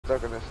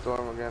stuck in the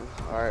storm again.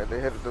 Alright, they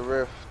hit the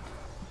rift.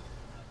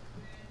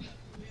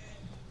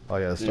 Oh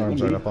yeah, the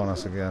storm's right up on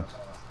us again.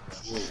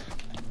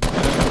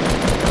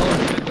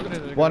 Oh,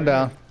 one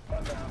down.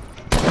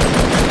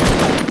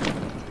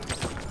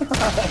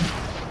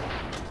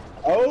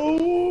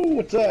 Oh,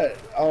 what's that?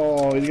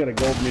 Oh, he's got a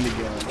gold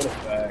minigun. What a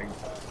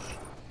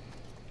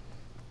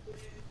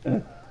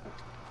fag.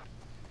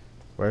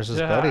 Where's his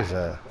buddies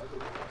at?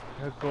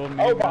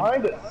 Oh,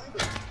 behind it.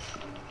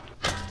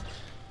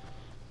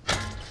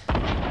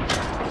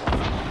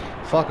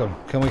 Fuck him.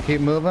 Can we keep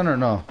moving or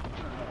no?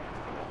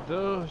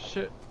 Oh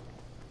shit.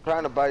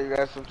 Trying to buy you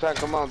guys some time.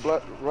 Come on,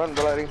 run,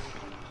 Bloody.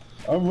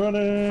 I'm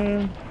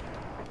running.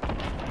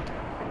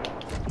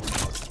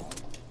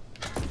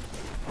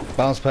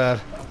 Bounce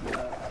pad.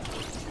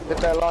 Hit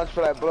that launch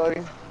for that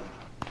Bloody.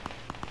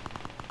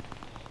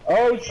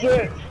 Oh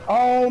shit.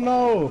 Oh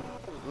no.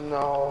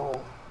 No.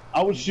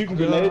 I was shooting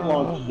grenade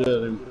launchers at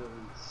him.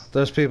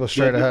 There's people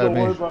straight ahead of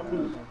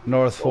me.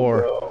 North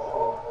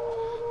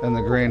 4. In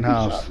the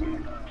greenhouse.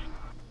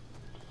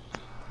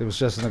 He was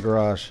just in the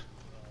garage.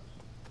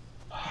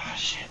 Oh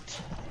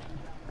shit.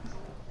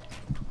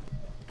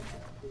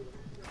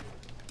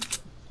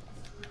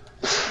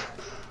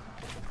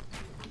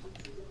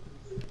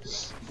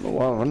 Oh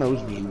wow, my nose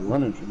was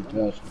running for the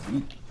past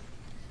week.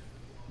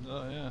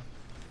 Oh yeah.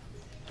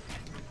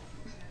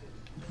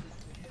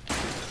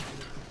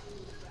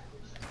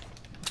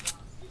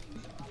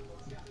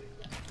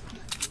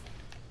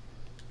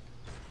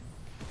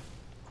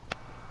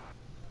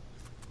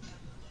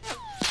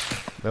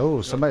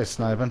 Oh, somebody's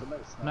sniping.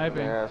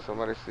 Sniping. Yeah,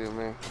 somebody see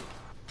me.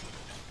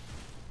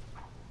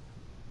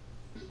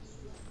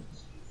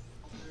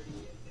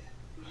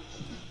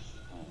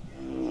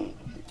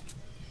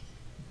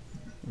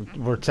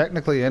 We're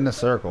technically in the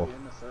circle.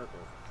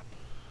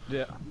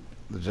 Yeah.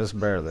 Just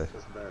barely.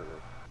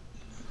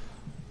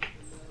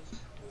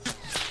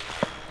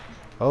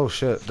 Oh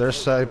shit, they're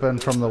sniping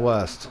from the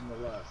west.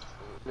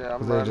 Yeah,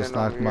 I'm They running just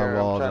over knocked my here.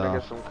 wall I'm trying down. to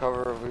get some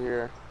cover over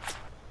here.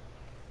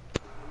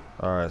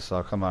 Alright, so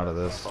I'll come out of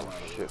this. Oh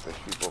shit, there's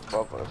people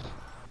above us.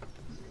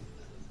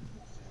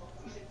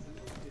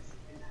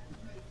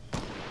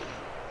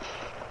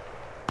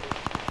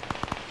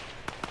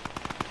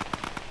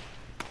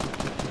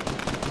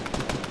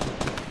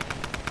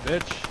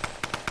 Bitch.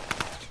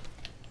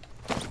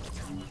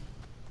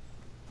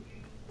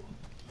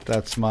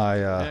 That's my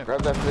Yeah.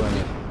 Grab that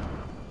 50.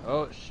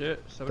 Oh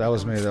shit. that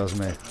was me, that was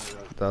me.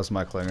 That was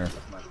my clinger.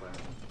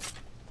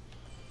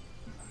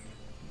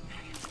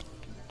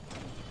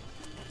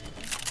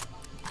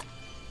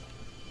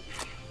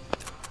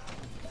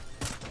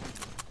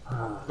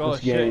 Oh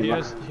shit, he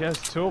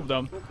has 2 of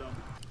them.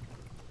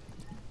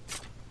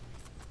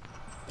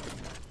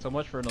 So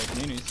much for those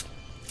minis.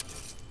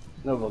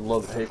 I have a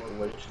love-hate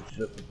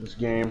relationship with this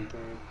game.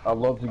 I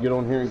love to get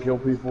on here and kill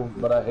people,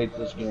 but I hate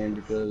this game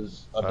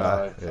because I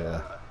die.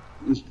 Yeah.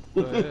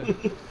 Oh, yeah.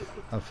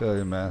 I feel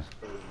you, man.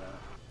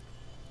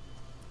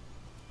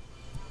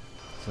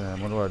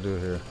 Sam, what do I do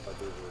here?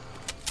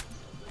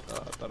 I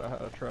thought I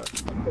had a truck.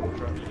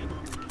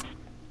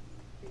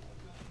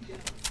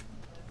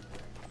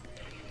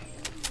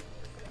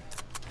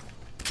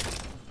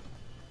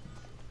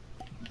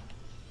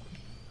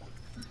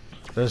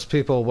 There's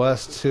people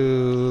west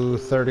to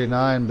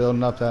 39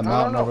 building up that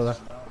mountain over there.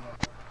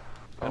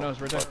 I know, it's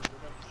right there.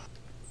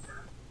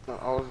 No,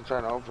 I wasn't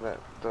trying to open it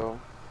though,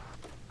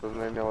 because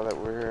they know that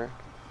we're here.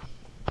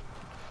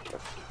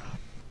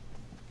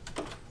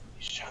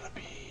 He's trying to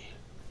be...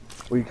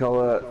 What do you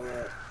call that?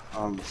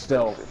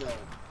 Stealth.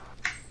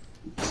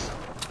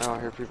 I don't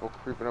hear people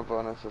creeping up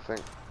on us, I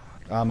think.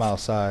 I'm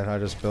outside. I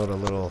just built a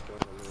little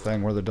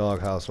thing where the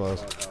doghouse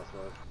was.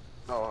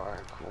 Oh,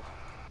 alright, cool.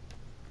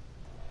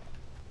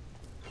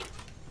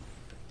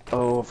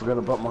 Oh, I forgot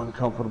about my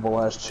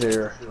uncomfortable ass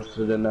chair. I'll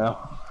sit in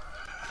now.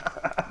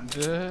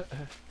 Yeah.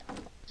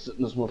 Sit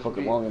in this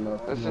motherfucker long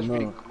enough. Let's just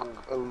be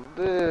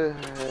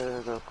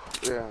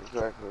yeah,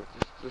 exactly.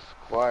 Just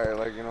quiet,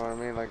 like, you know what I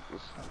mean? Like,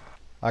 just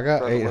I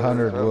got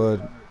 800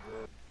 wood.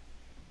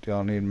 Do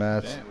y'all need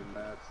mats?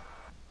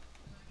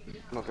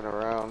 looking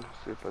around,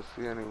 see if I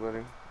see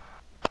anybody.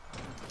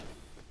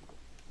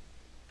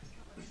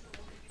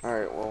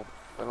 Alright, well,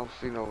 I don't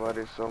see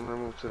nobody, so I'm gonna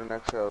move to the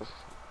next house.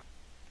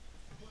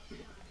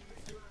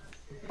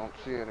 I don't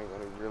see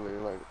anybody really,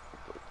 like,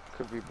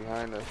 could be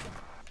behind us.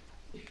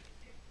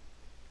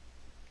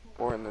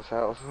 Or in this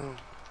house.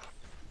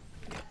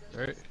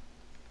 Right.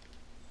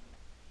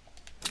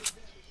 There's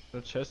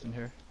a chest in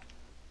here.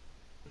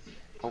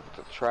 Hope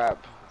it's a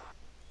trap.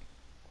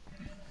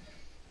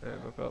 Hey,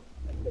 look up.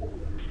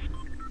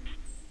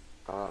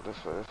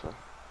 This way, this way.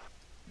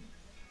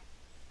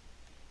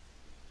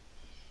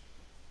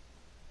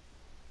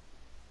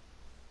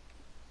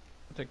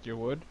 I'll take your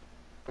wood.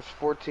 There's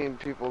 14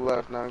 people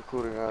left, not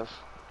including us.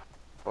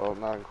 Well,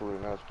 not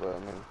including us, but I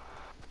mean...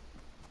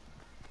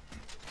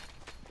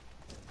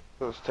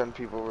 There's 10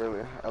 people,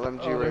 really.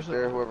 LMG right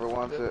there, whoever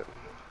wants it.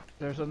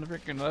 There's on the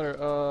freaking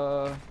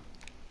letter,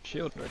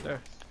 shield right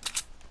there.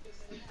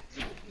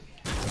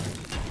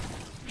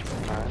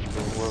 Alright.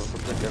 We'll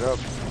pick it up.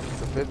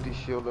 The 50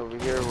 shield over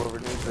here, whoever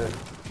needs it.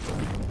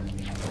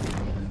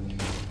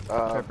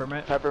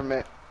 Peppermint?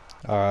 Peppermint.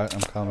 Alright,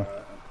 I'm coming.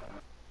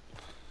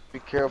 Be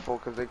careful,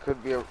 because there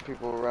could be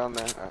people around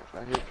there.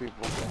 I hear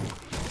people.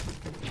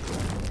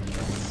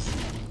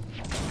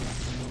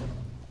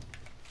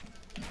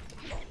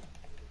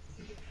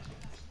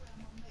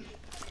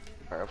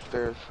 Alright,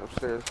 upstairs,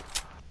 upstairs.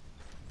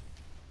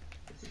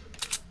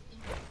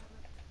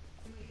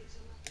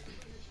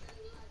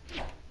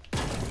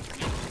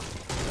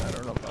 I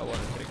don't know if I want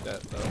to take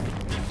that though.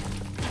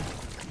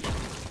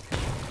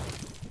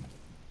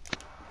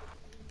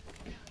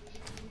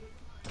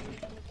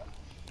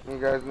 You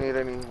guys need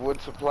any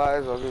wood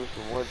supplies? I'll give you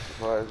some wood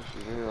supplies if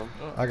you need them.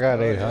 I got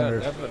Oh,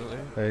 800. Yeah, definitely.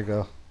 There you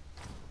go.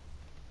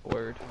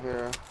 Word.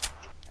 Here,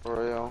 for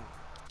real.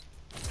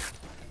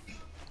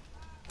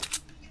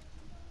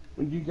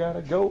 You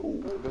gotta go.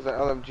 There's an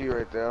LMG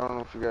right there. I don't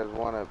know if you guys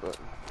want it, but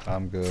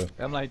I'm good.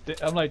 I'm like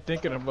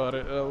thinking about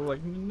it. I'm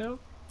like, no.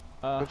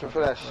 looking for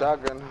that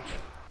shotgun.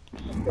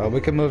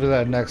 We can move to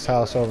that next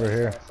house over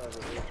here.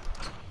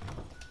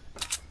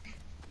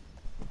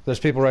 There's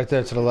people right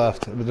there to the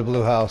left, with the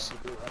blue house.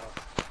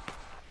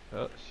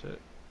 Oh shit.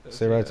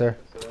 See right there?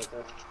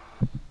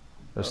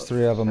 There's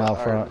 3 of them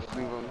out front. Alright, just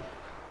leave them.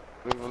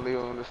 Leave them, leave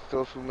them. There's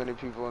still too many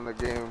people in the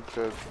game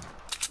to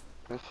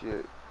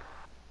initiate.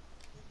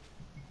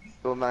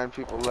 Still 9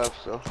 people left,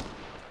 so.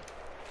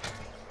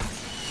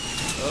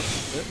 Oh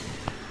shit.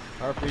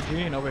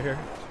 RPG over here.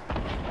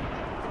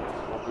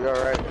 We'll be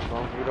alright as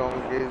long as we don't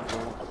engage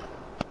them.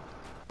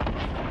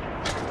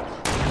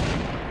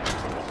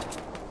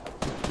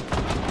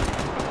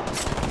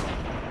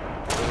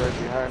 They're right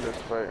behind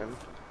us fighting.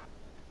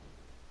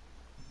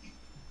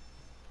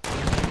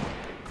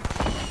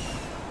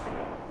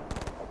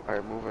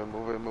 Alright, move in,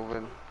 move in, move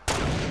in.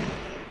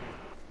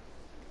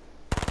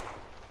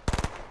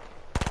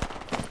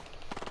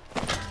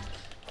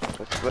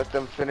 Let's let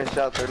them finish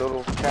out their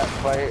little cat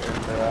fight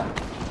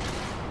and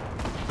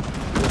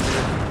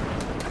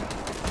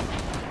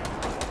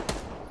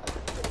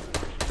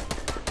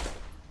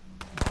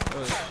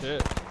Oh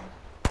shit.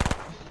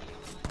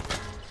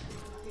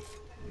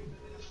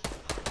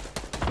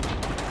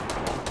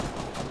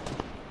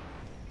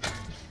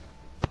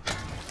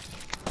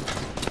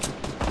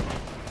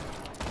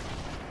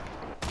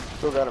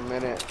 still got a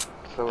minute,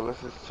 so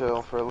let's just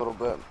chill for a little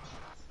bit.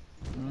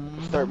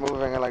 Start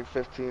moving in like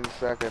 15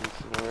 seconds.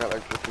 We got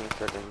like 15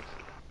 seconds.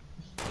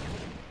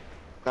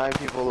 9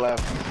 people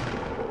left.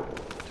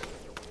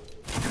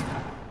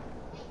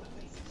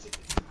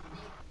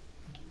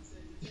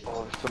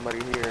 Oh, there's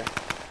somebody here.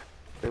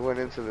 They went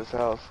into this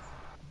house.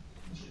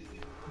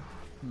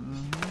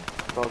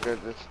 It's all good.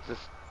 It's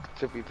just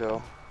tippy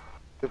toe.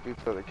 Tippy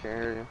toe. They can't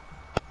hear you.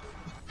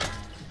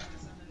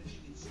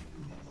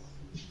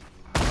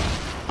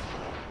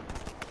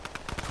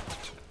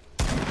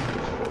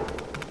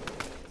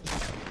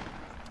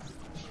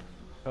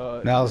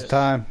 Now's the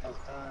time.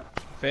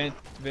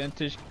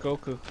 Vintage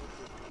Goku.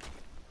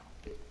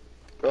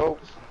 Go.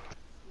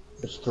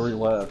 There's 3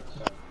 left.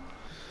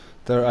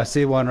 There, I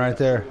see one right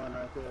there.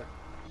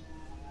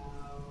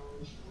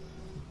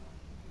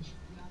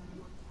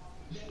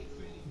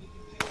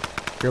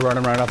 You're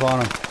running right up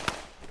on him.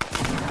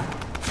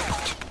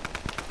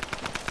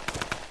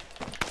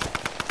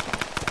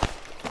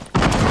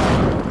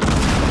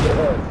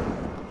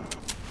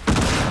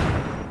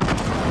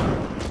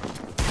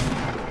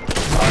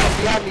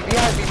 Behind me,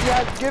 behind me,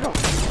 behind me. Get him.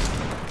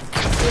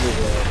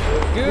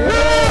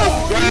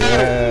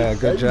 Yeah,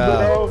 good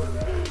job.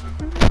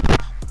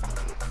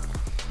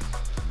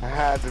 I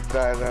had to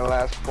die that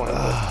last point,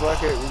 but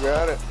fuck it, we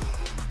got it.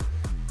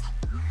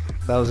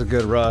 That was a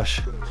good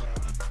rush.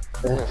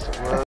 Yes,